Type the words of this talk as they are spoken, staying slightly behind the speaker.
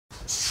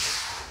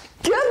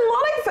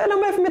fellow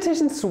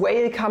mathematicians,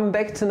 welcome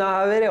back to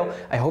another video.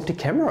 I hope the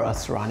camera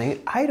is running.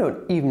 I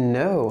don't even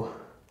know.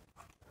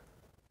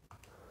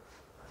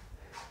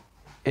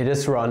 It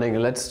is running.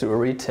 Let's do a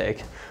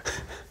retake.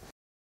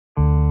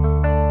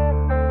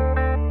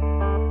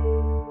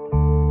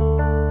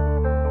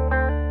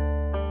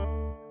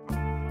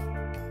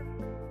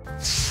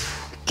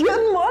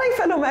 Good morning,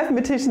 fellow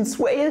mathematicians.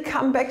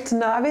 Welcome back to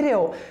another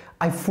video.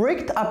 I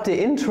fricked up the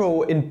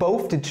intro in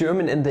both the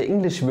German and the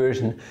English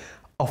version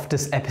of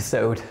this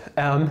episode.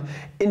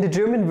 In the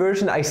German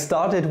version I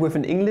started with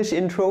an English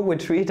intro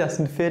which really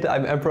doesn't fit.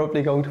 I'm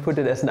probably going to put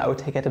it as an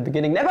outtake at the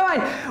beginning. Never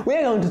mind!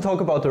 We're going to talk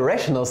about the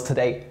rationals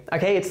today.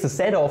 Okay, it's the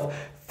set of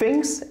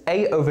things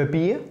a over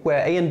b,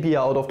 where a and b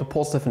are out of the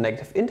positive and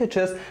negative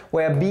integers,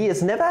 where b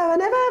is never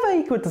ever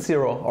equal to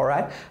 0,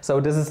 alright? So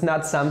this is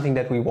not something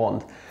that we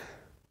want.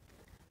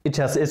 It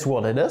just is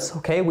what it is,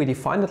 okay? We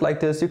define it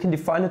like this. You can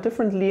define it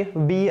differently,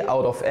 b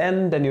out of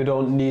n, then you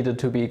don't need it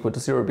to be equal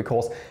to 0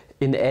 because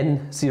in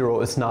n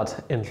 0 is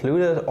not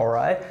included,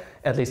 alright?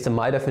 At least in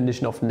my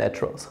definition of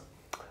naturals.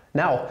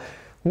 Now,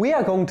 we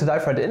are going to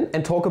dive right in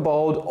and talk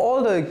about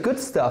all the good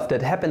stuff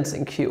that happens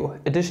in Q.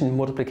 Addition,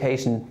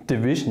 multiplication,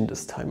 division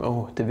this time.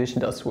 Oh,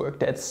 division does work,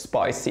 that's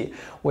spicy.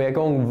 We are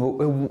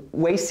going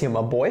ways here,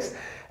 my boys.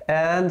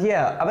 And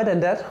yeah, other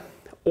than that,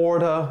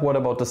 order, what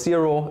about the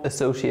zero,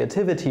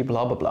 associativity,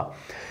 blah blah blah.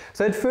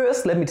 So at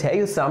first, let me tell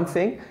you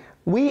something.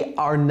 We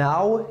are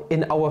now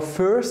in our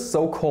first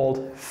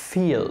so-called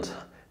field.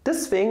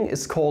 This thing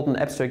is called in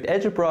abstract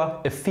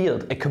algebra a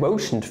field, a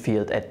quotient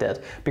field at that,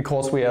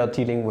 because we are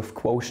dealing with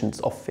quotients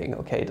of things,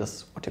 okay? This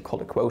is what you call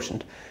a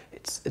quotient.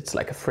 It's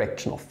like a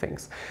fraction of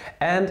things.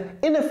 And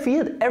in a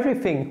field,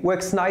 everything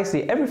works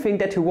nicely. Everything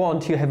that you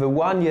want, you have a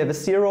 1, you have a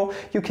 0,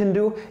 you can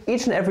do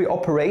each and every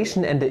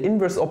operation and the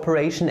inverse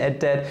operation at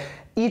that.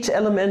 Each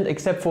element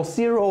except for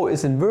 0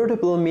 is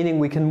invertible, meaning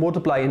we can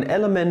multiply an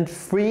element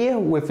 3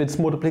 with its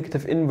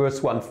multiplicative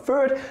inverse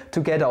 1/3 to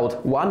get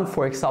out 1,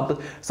 for example.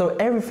 So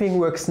everything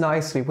works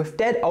nicely. With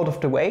that out of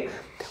the way,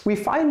 we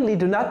finally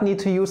do not need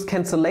to use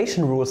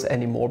cancellation rules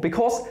anymore,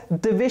 because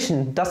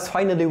division does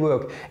finally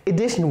work,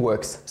 addition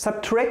works,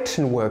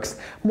 subtraction works,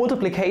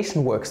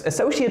 multiplication works,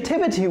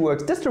 associativity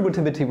works,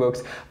 distributivity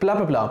works, blah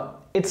blah blah.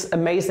 It's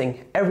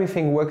amazing.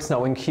 Everything works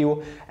now in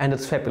Q and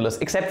it's fabulous,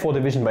 except for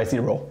division by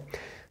 0.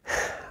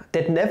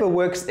 That never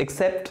works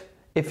except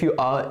if you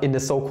are in the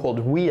so-called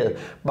wheel,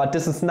 but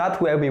this is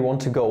not where we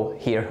want to go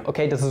here,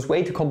 okay? This is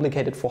way too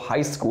complicated for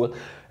high school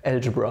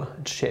algebra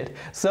and shit.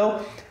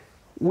 So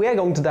we are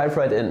going to dive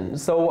right in.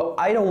 So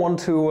I don't want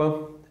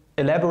to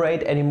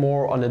elaborate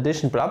anymore on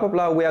addition, blah blah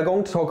blah. We are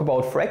going to talk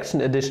about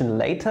fraction addition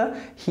later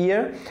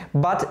here,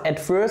 but at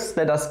first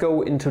let us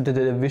go into the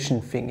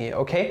division thingy,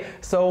 okay?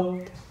 So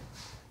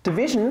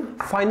division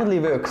finally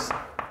works.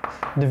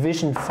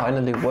 Division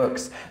finally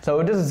works.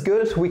 So this is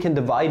good, we can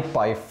divide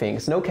by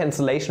things. No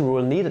cancellation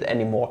rule needed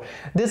anymore.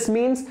 This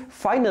means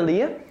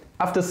finally,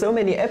 after so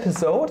many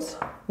episodes,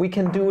 we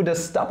can do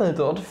this double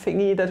dot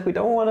thingy that we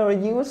don't want to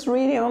use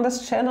really on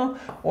this channel.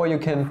 Or you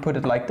can put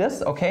it like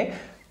this, okay?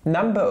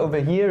 Number over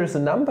here is a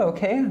number,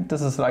 okay?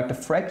 This is like the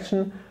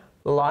fraction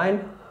line.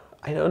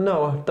 I don't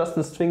know, does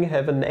this thing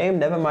have a name?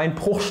 Never mind,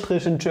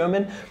 Bruchstrich in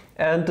German.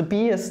 And the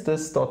b is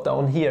this dot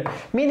down here.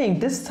 Meaning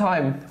this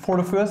time, for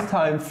the first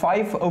time,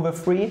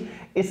 5/3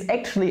 is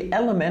actually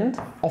element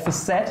of a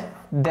set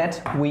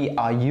that we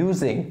are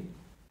using.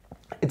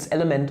 It's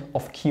element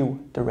of Q,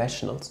 the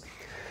rationals.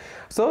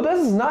 So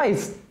this is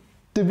nice.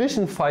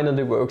 Division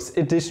finally works,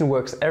 addition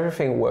works,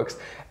 everything works.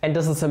 And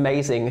this is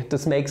amazing.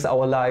 This makes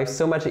our lives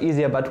so much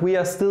easier, but we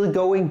are still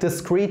going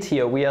discrete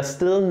here. We are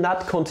still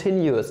not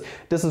continuous.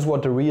 This is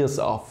what the reals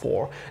are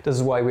for. This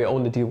is why we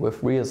only deal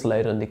with reals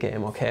later in the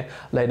game, okay?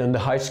 Later in the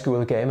high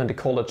school game and the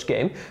college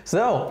game.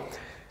 So,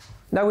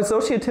 now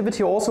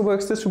associativity also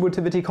works,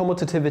 distributivity,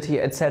 commutativity,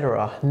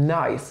 etc.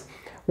 Nice.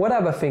 What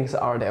other things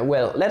are there?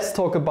 Well, let's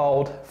talk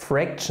about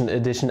fraction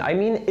addition. I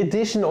mean,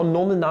 addition on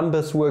normal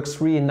numbers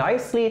works really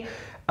nicely.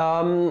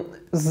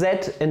 Z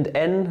and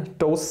n,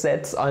 those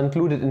sets are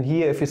included in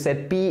here. If you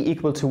set b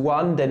equal to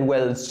 1, then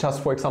well, it's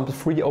just, for example,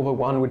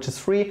 3/1, which is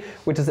 3,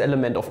 which is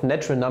element of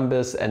natural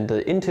numbers and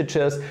the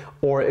integers.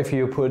 Or if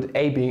you put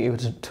a being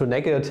equal to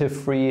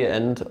 -3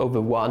 and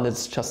over 1,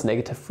 it's just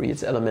 -3,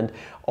 it's element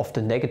of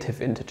the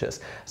negative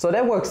integers. So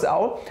that works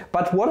out.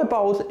 But what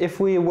about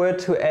if we were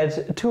to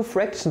add two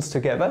fractions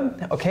together?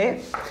 Okay,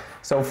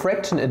 so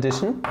fraction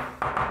addition,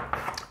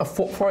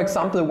 for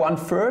example,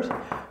 1/3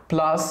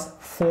 plus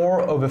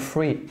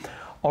 4/3.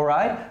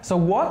 Alright, so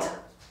what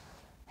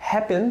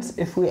happens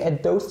if we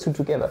add those two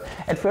together?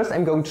 At first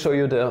I'm going to show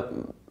you the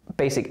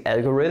basic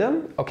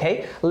algorithm,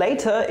 okay?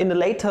 Later, in the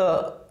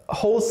later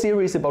whole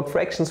series about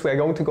fractions, we are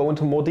going to go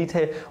into more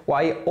detail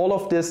why all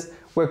of this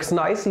works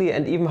nicely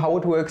and even how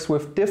it works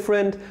with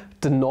different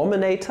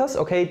denominators,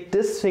 okay?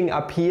 This thing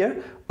up here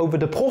over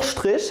the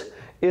Bruchstrich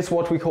is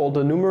what we call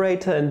the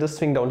numerator, and this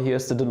thing down here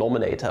is the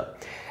denominator.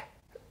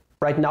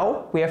 Right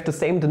now we have the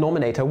same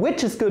denominator,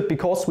 which is good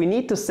because we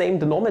need the same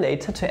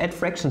denominator to add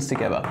fractions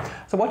together.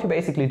 So what you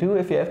basically do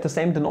if you have the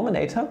same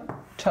denominator,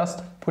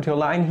 just put your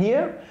line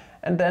here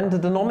and then the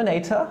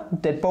denominator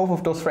that both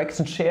of those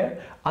fractions share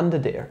under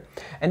there.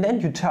 And then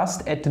you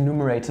just add the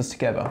numerators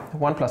together.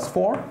 1 plus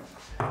 4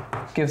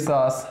 gives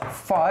us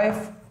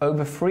 5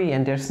 over 3,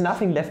 and there's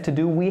nothing left to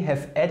do. We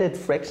have added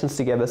fractions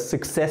together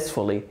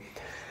successfully.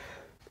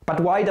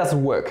 But why does it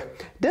work?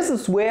 This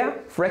is where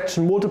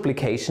fraction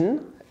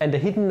multiplication and the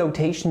hidden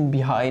notation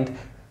behind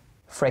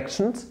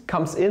fractions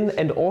comes in,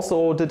 and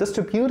also the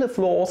distributive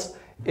laws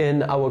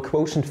in our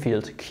quotient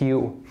field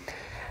Q.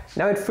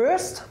 Now at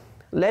first,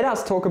 let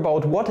us talk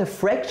about what a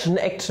fraction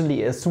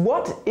actually is.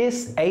 What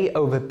is A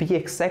over B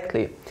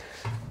exactly?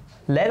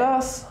 Let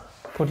us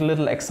put a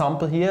little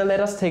example here. Let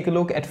us take a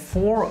look at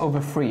 4 over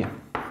 3.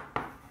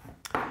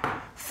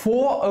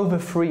 4 over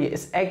 3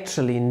 is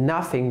actually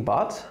nothing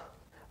but,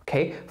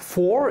 okay,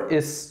 4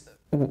 is,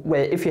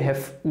 well, if you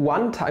have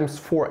 1 times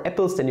 4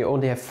 apples, then you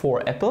only have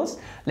 4 apples.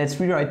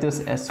 Let's rewrite this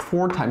as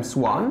 4 times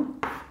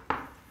 1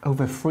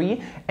 over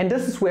 3. And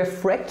this is where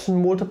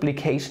fraction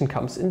multiplication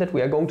comes in, that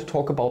we are going to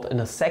talk about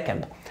in a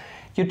second.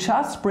 You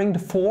just bring the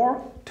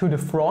 4 to the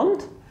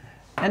front,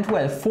 and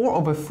well, 4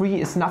 over 3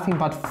 is nothing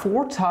but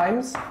 4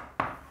 times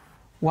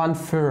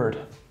 1/3.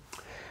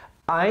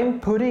 I'm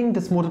putting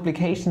this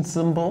multiplication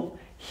symbol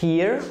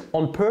here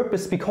on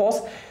purpose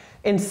because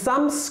in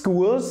some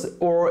schools,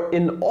 or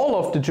in all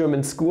of the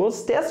German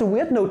schools, there's a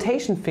weird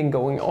notation thing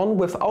going on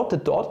without the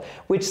dot,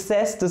 which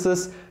says this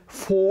is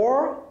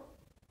 4,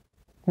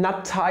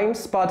 not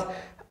times, but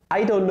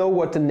I don't know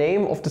what the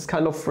name of this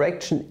kind of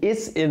fraction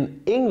is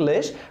in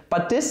English,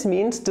 but this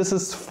means this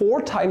is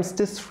 4 times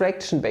this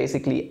fraction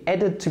basically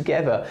added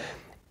together.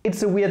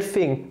 It's a weird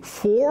thing.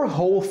 4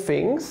 whole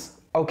things,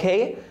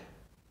 okay,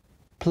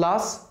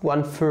 plus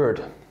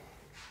 1/3.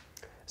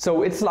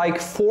 So it's like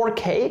 4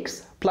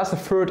 cakes plus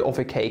 1/3 of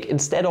a cake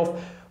instead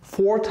of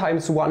 4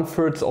 times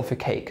 1/3 of a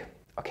cake.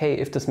 Okay,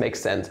 if this makes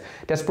sense.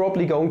 There's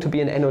probably going to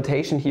be an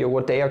annotation here,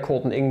 what they are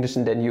called in English,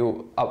 and then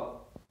you are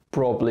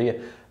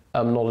probably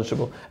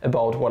knowledgeable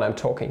about what I'm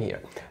talking here.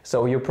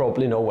 So you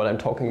probably know what I'm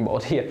talking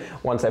about here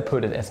once I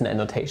put it as an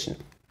annotation.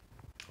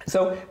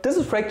 So this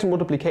is fraction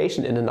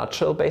multiplication in a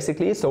nutshell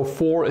basically. So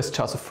 4 is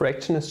just a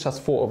fraction, it's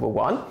just 4 over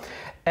 1.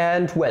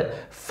 And well,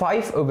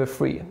 5 over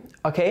 3.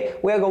 Okay,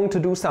 we are going to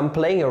do some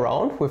playing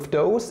around with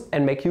those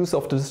and make use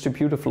of the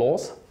distributive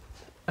laws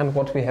and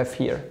what we have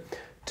here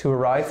to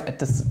arrive at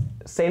this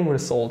same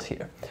result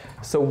here.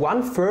 So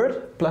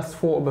 1/3 plus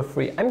 4 over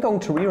 3. I'm going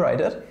to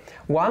rewrite it.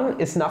 1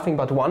 is nothing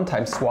but 1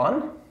 times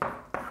 1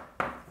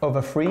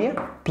 over 3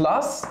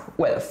 plus,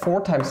 well,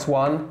 4 times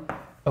 1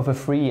 over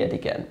 3 yet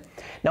again.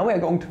 Now we are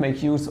going to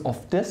make use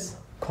of this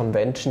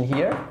convention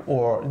here,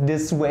 or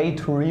this way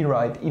to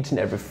rewrite each and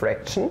every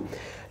fraction.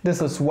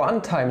 This is 1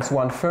 times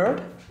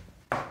 1/3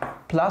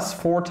 plus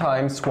 4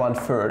 times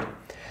 1/3.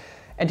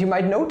 And you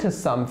might notice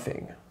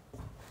something.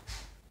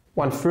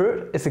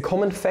 1/3 is a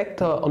common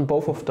factor on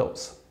both of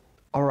those.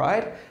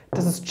 Alright,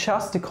 this is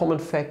just a common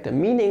factor,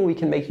 meaning we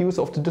can make use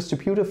of the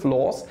distributive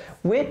laws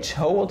which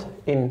hold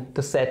in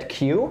the set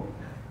Q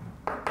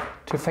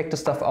to factor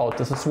stuff out.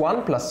 This is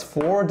 1 plus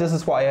 4, this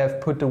is why I have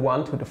put the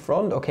 1 to the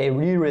front. Okay,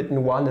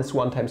 rewritten 1 is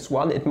 1 times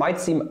 1. It might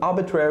seem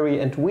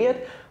arbitrary and weird,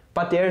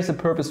 but there is a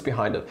purpose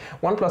behind it.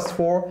 1 plus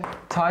 4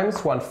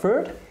 times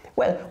 1/3.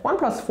 Well, 1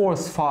 plus 4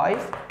 is 5,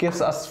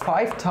 gives us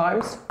 5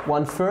 times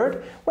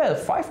 1/3. Well,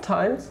 5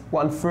 times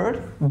 1/3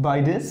 by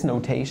this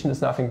notation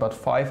is nothing but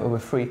 5 over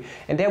 3.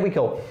 And there we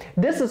go.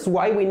 This is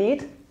why we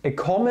need a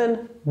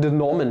common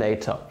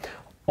denominator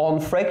on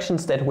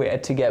fractions that we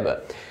add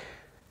together.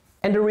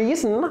 And the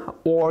reason,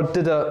 or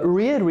the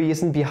real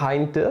reason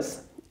behind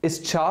this is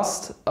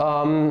just,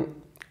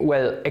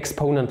 well,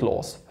 exponent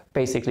laws,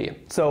 basically.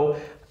 So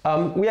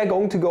we are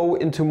going to go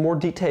into more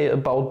detail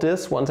about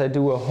this once I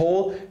do a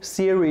whole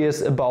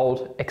series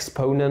about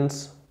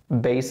exponents,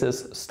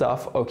 basis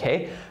stuff,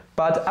 okay?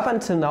 But up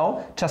until now,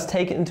 just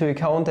take into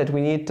account that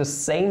we need the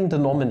same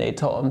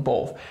denominator on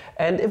both.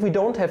 And if we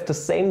don't have the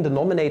same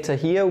denominator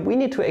here, we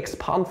need to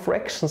expand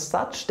fractions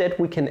such that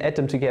we can add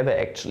them together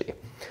actually,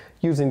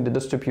 using the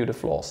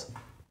distributive laws.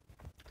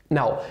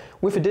 Now,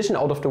 with addition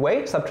out of the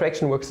way,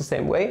 subtraction works the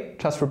same way.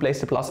 Just replace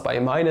the plus by a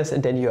minus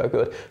and then you are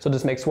good. So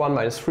this makes 1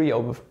 minus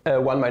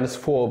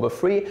 4 over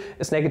 3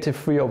 is negative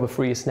 3 over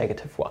 3 is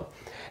negative 1.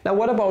 Now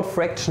what about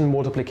fraction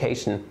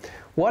multiplication?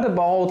 What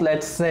about,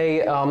 let's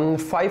say,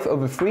 5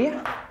 over 3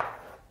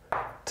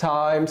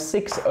 times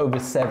 6 over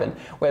 7?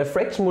 Well,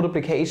 fraction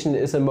multiplication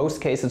is in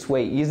most cases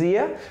way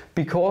easier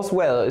because,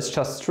 well, it's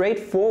just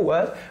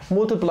straightforward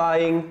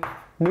multiplying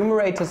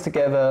numerators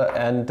together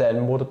and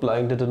then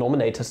multiplying the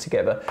denominators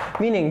together.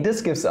 Meaning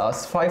this gives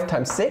us 5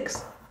 times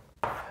 6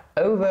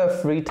 over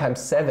 3 times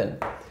 7.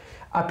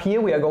 Up here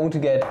we are going to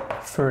get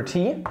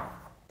 30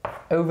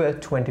 over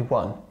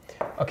 21.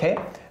 Okay,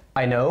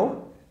 I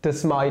know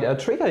this might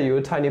trigger you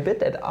a tiny bit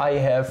that I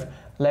have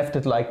left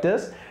it like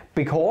this,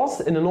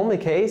 because in a normal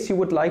case you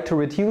would like to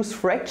reduce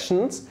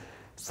fractions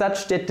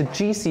such that the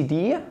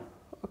GCD,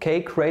 okay,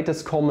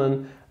 greatest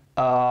common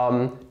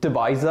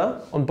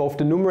divisor on both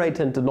the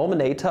numerator and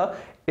denominator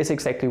is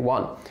exactly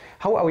 1.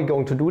 How are we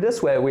going to do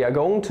this? Well, we are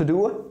going to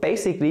do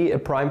basically a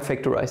prime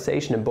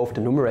factorization in both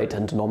the numerator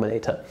and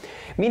denominator.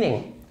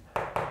 Meaning,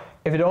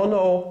 if you don't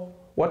know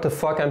what the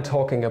fuck I'm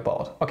talking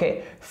about,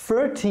 okay,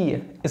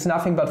 30 is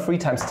nothing but 3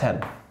 times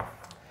 10.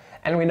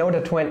 And we know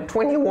that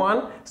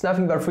 21 is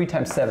nothing but 3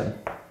 times 7.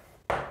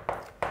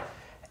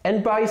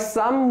 And by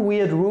some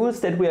weird rules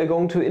that we are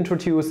going to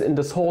introduce in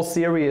this whole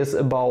series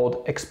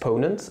about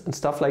exponents and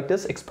stuff like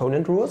this,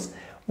 exponent rules,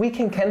 we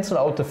can cancel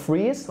out the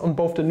 3's on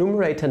both the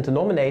numerator and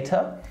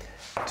denominator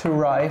to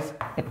arrive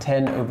at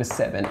 10 over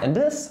 7. And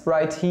this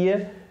right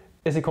here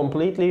is a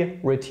completely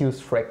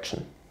reduced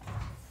fraction.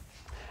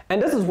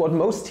 And this is what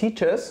most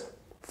teachers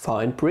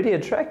find pretty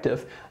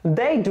attractive.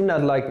 They do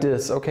not like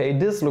this, okay,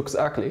 this looks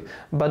ugly.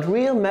 But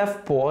real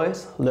math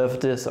boys love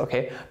this,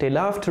 okay. They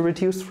love to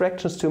reduce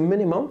fractions to a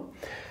minimum.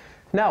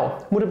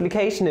 Now,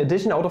 multiplication,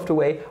 addition out of the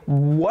way.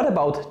 What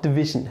about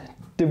division?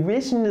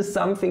 Division is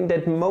something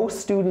that most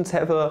students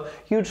have a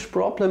huge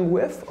problem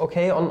with,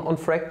 okay, on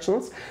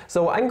fractions.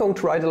 So I'm going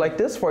to write it like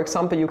this. For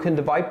example, you can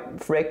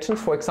divide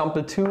fractions, for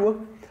example,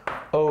 2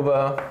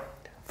 over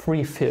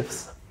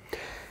 3/5.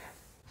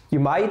 You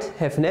might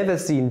have never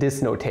seen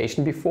this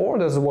notation before.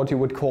 This is what you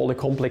would call a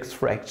complex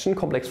fraction.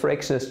 Complex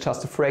fraction is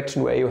just a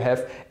fraction where you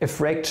have a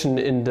fraction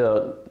in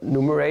the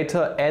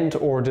numerator and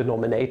or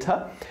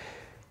denominator.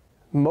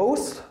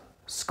 Most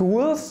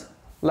schools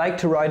like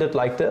to write it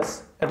like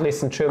this, at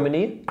least in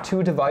Germany,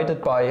 2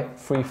 divided by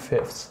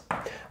 3/5.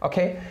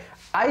 Okay,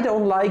 I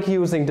don't like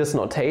using this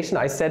notation,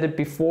 I said it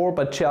before,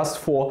 but just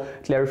for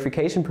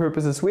clarification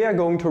purposes, we are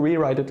going to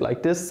rewrite it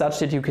like this, such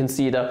that you can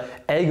see the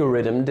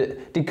algorithm,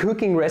 the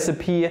cooking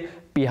recipe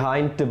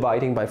behind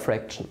dividing by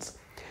fractions.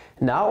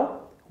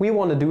 Now, we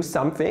want to do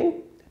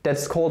something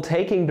that's called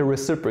taking the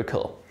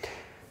reciprocal.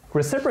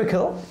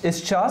 Reciprocal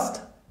is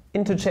just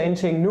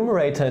interchanging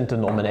numerator and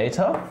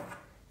denominator.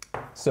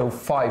 So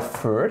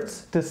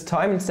 5/3 this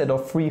time instead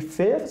of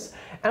 3/5,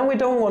 and we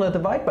don't want to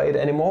divide by it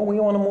anymore, we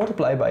want to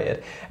multiply by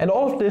it. And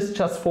all of this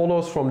just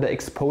follows from the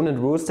exponent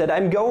rules that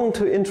I'm going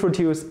to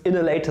introduce in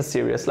a later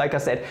series. Like I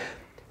said,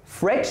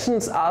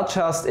 fractions are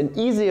just an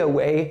easier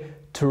way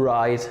to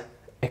write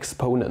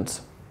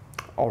exponents.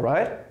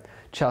 Alright,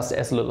 just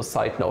as a little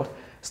side note.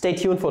 Stay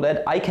tuned for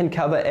that. I can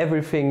cover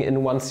everything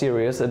in one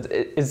series.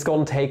 It's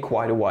going to take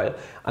quite a while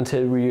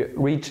until we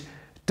reach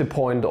the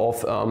point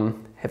of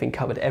having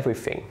covered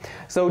everything.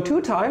 So 2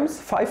 times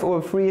 5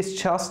 over 3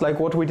 is just like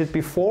what we did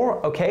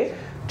before, okay?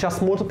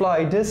 Just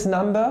multiply this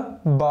number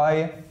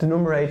by the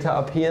numerator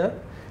up here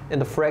in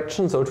the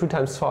fraction. So 2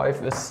 times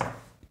 5 is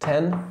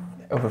 10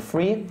 over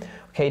 3.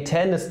 Okay,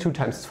 10 is 2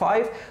 times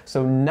 5,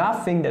 so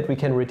nothing that we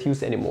can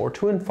reduce anymore.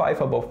 2 and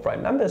 5 are both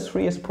prime numbers,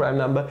 3 is prime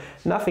number,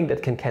 nothing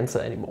that can cancel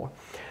anymore.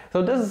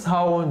 So this is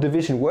how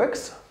division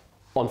works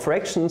on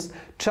fractions.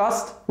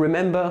 Just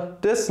remember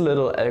this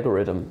little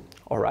algorithm,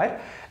 alright?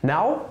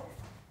 Now,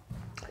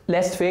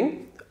 last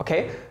thing,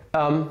 okay,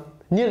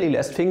 nearly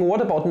last thing,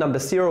 what about number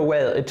 0?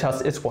 Well, it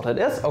just is what it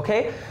is,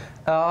 okay?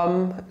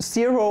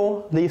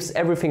 0 leaves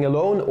everything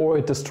alone, or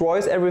it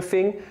destroys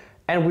everything,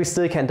 and we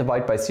still can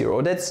divide by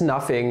 0. That's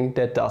nothing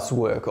that does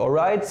work,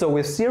 alright? So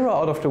with 0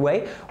 out of the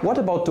way, what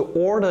about the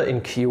order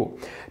in Q?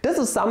 This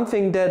is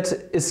something that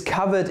is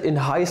covered in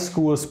high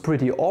schools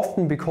pretty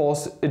often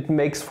because it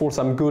makes for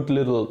some good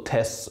little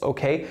tests,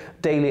 okay?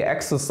 Daily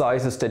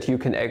exercises that you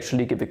can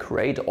actually give a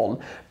grade on.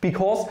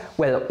 Because,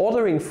 well,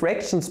 ordering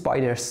fractions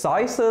by their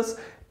sizes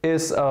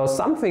is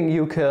something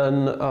you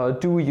can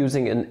do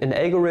using an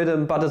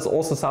algorithm, but it's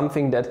also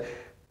something that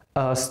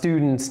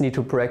students need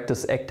to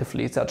practice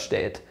actively, such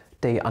that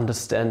they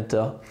understand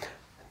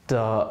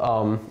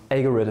the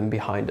algorithm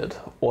behind it,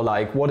 or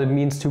like what it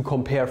means to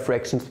compare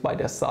fractions by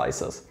their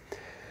sizes.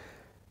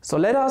 So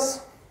let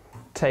us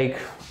take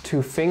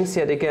 2 things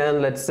yet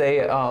again. Let's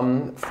say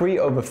 3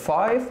 over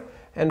 5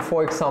 and,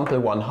 for example,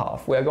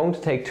 1/2. We are going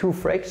to take 2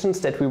 fractions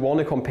that we want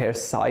to compare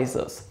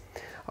sizes.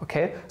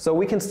 Okay, so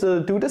we can still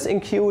do this in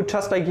Q,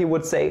 just like you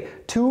would say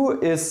 2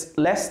 is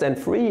less than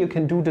 3. You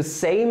can do the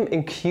same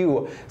in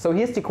Q. So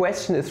here's the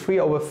question: is 3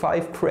 over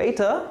 5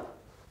 greater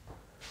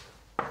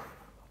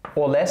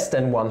or less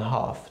than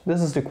 1/2?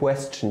 This is the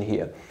question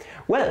here.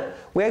 Well,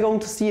 we're going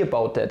to see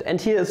about that.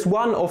 And here is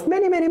one of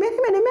many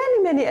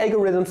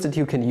algorithms that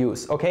you can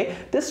use, okay?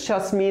 This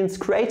just means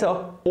greater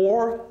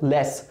or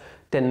less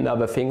than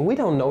another thing. We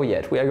don't know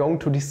yet. We are going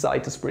to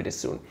decide this pretty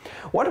soon.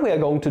 What we are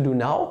going to do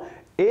now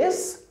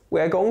is we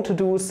are going to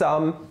do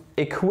some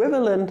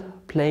equivalent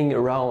playing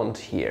around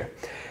here.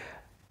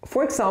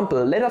 For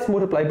example, let us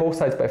multiply both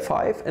sides by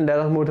 5 and let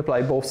us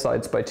multiply both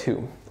sides by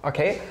 2.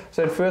 Okay,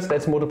 so at first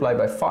let's multiply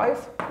by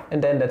 5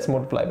 and then let's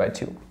multiply by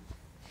 2.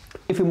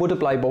 If we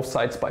multiply both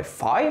sides by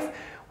 5,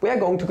 we are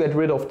going to get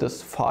rid of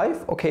this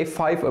 5. Okay,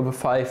 5 over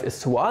 5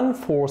 is 1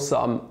 for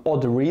some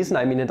odd reason.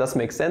 I mean, it does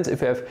make sense.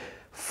 If you have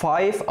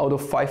 5 out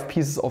of 5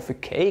 pieces of a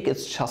cake.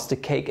 It's just a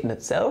cake in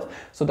itself,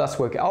 so it does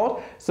work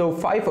out. So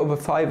 5 over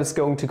 5 is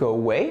going to go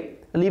away,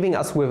 leaving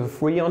us with a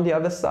 3 on the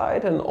other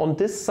side, and on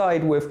this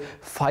side with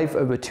 5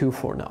 over 2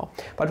 for now.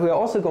 But we are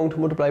also going to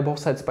multiply both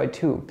sides by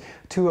 2.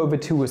 2 over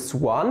 2 is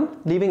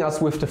 1, leaving us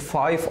with the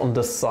 5 on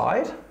this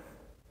side.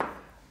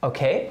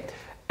 Okay,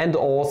 and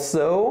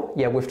also,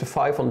 yeah, with the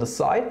 5 on the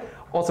side.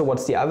 Also,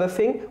 what's the other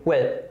thing?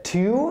 Well,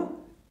 2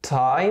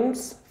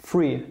 times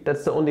 3,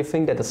 that's the only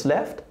thing that is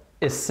left,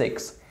 is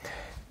 6.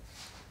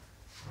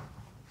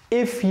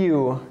 If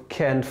you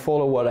can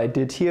follow what I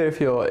did here, if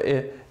you're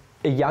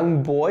a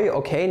young boy,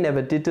 okay,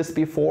 never did this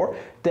before,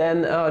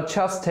 then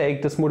just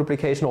take this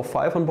multiplication of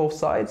 5 on both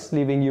sides,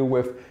 leaving you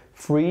with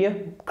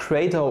 3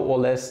 greater or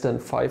less than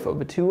 5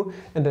 over 2,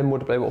 and then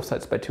multiply both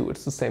sides by 2.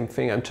 It's the same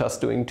thing, I'm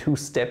just doing 2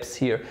 steps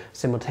here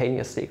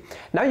simultaneously.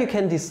 Now you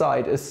can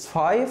decide, is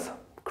 5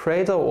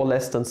 greater or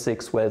less than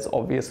 6? Well, it's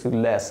obviously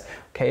less.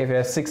 Okay, if you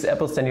have 6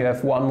 apples, then you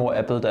have 1 more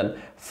apple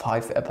than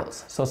 5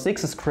 apples. So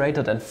 6 is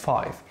greater than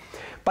 5.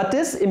 But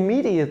this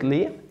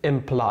immediately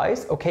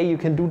implies, okay, you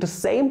can do the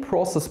same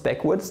process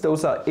backwards.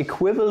 Those are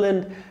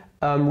equivalent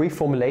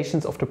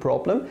reformulations of the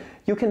problem.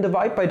 You can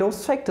divide by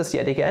those factors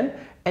yet again,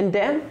 and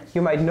then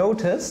you might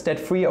notice that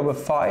 3 over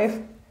 5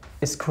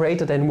 is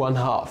greater than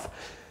 1/2.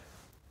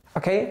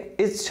 Okay,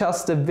 it's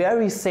just the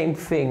very same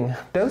thing.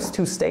 Those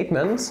two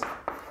statements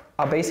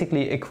are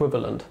basically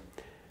equivalent.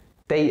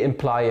 They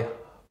imply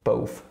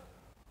both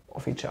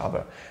of each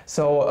other.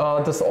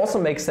 So this also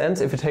makes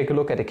sense if you take a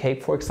look at a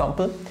cake, for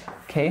example.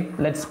 Okay,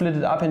 let's split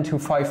it up into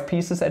 5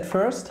 pieces at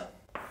first.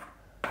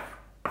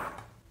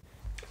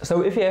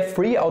 So if you have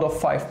 3 out of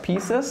 5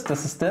 pieces,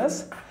 this is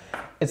this.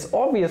 It's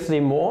obviously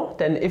more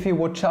than if you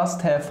would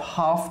just have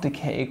half the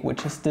cake,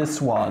 which is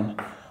this one.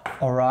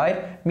 All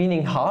right,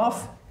 meaning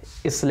half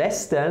is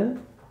less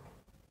than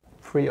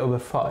 3 over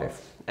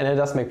 5. And it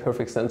does make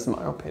perfect sense in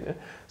my opinion.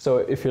 So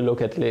if you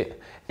look at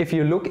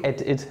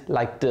it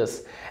like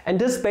this, and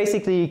this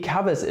basically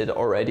covers it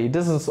already.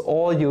 This is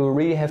all you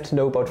really have to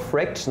know about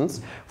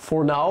fractions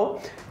for now,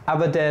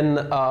 other than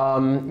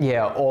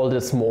yeah, all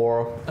this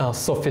more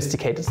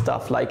sophisticated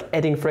stuff like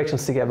adding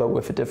fractions together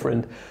with a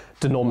different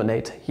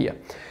denominator here.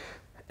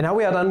 And now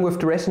we are done with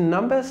the rational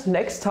numbers.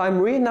 Next time,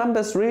 real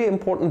numbers, really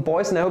important,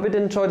 boys. And I hope you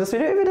did enjoy this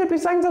video. If you did,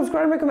 please like,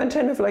 subscribe, recommend,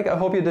 channel if you like. I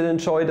hope you did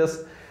enjoy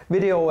this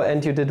video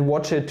and you did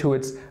watch it to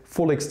its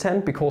full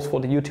extent, because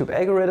for the YouTube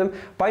algorithm.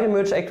 Buy the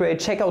merch, activate,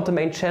 check out the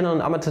main channel,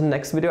 and I'm at the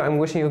next video. I'm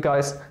wishing you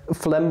guys a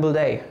flammable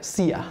day.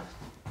 See ya.